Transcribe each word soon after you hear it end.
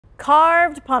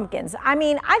Carved pumpkins. I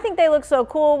mean, I think they look so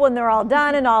cool when they're all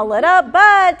done and all lit up,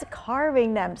 but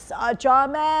carving them, such a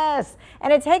mess.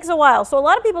 And it takes a while. So a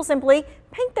lot of people simply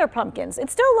paint their pumpkins.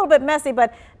 It's still a little bit messy,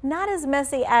 but not as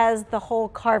messy as the whole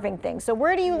carving thing. So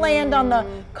where do you land on the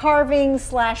carving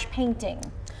 / painting?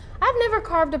 I've never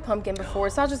carved a pumpkin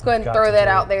before, so I'll just go ahead and throw that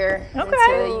out there into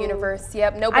the universe.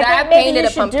 Yep. No, but I have painted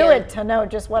a pumpkin. I think maybe you should do it to know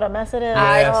just what a mess it is.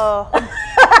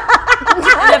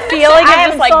 The feeling of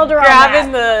just like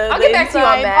grabbing the I'll get back to you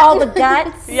on that. All the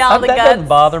guts. Yeah, all the that guts. doesn't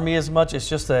bother me as much. It's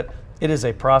just that it is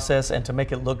a process, and to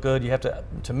make it look good, you have to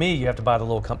me, you have to buy the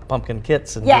little pumpkin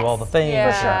kits and do all the things.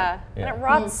 Yeah. For sure. And it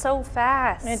rots so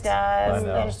fast. It does.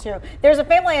 That is true. There's a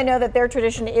family I know that their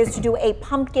tradition is to do a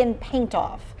pumpkin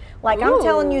paint-off. Like, I'm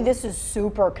telling you, this is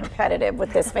super competitive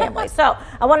with this family. So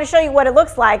I want to show you what it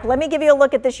looks like. Let me give you a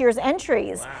look at this year's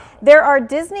entries. Wow. There are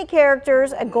Disney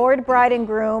characters, a gourd bride and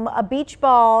groom, a beach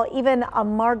ball, even a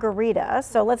margarita.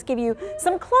 So let's give you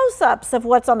some close-ups of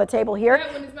what's on the table here.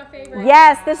 That one is my favorite.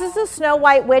 Yes, this is a Snow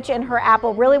White witch and her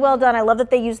apple. Really well done. I love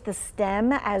that they used the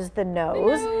stem as the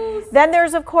nose. Then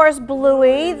there's, of course,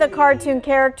 Bluey, the cartoon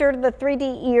character. The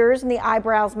 3D ears and the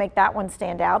eyebrows make that one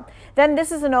stand out. Then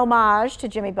this is an homage to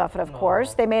Jimmy Buffett, of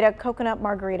course. They made a coconut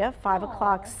margarita, 5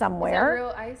 o'clock somewhere. Is that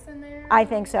real ice in there? I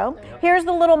think so. Here's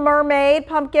the Little Mermaid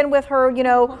pumpkin with her, you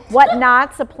know,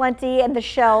 whatnots aplenty and the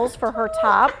shells for her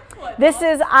top. This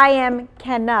is I Am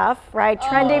Kenuff, right?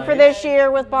 Trendy for this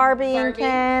year with Barbie and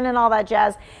Ken and all that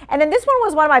jazz. And then this one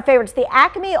was one of my favorites, the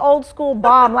Acme Old School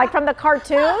Bomb, like from the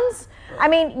cartoons. I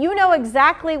mean, you know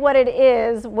exactly what it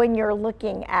is when you're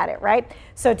looking at it, right?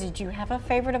 So did you have a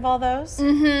favorite of all those?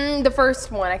 Mm-hmm. The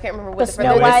first one. I can't remember what the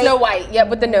Snow White. Snow White. Yep,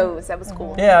 with the nose. That was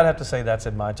cool. Yeah, I'd have to say that's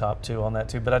in my top 2 on that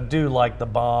too. But I do like the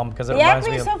bomb because it reminds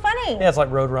me of. so funny. Yeah, it's like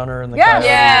Roadrunner and the. Yeah.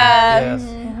 Yes.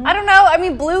 I don't know. I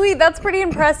mean, Bluey, that's pretty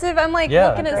impressive. I'm like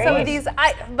looking at some of Great. these.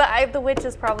 The witch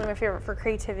is probably my favorite for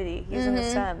creativity, using the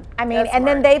stem. I mean, and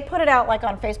then they put it out like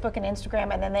on Facebook and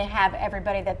Instagram, and then they have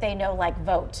everybody that they know like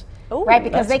vote. Right,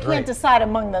 because they can't decide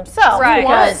among themselves. Right,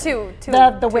 Because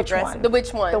the witch one. The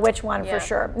witch one. The witch one for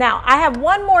sure. Now, I have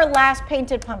one more last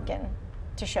painted pumpkin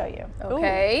to show you.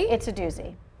 Okay. It's a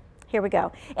doozy. Here we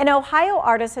go. An Ohio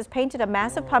artist has painted a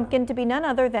massive pumpkin to be none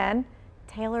other than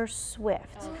Taylor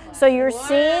Swift. So you're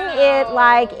seeing it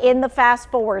like in the fast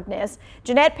forwardness.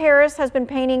 Jeanette Paris has been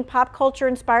painting pop culture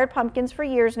inspired pumpkins for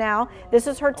years now. This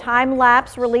is her time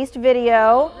lapse released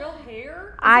video. Real hair?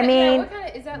 I mean,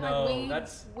 is that like weave?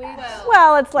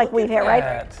 well, it's like weave hair,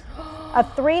 right? A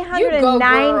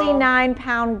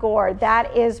 399-pound gourd.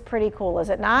 That is pretty cool, is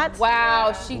it not?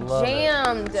 Wow, she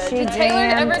jammed. She Did Taylor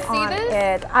jammed ever see on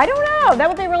this? it. I don't know. That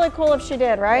would be really cool if she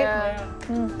did, right? Yeah.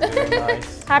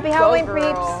 Nice. Happy Halloween,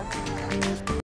 girl. peeps.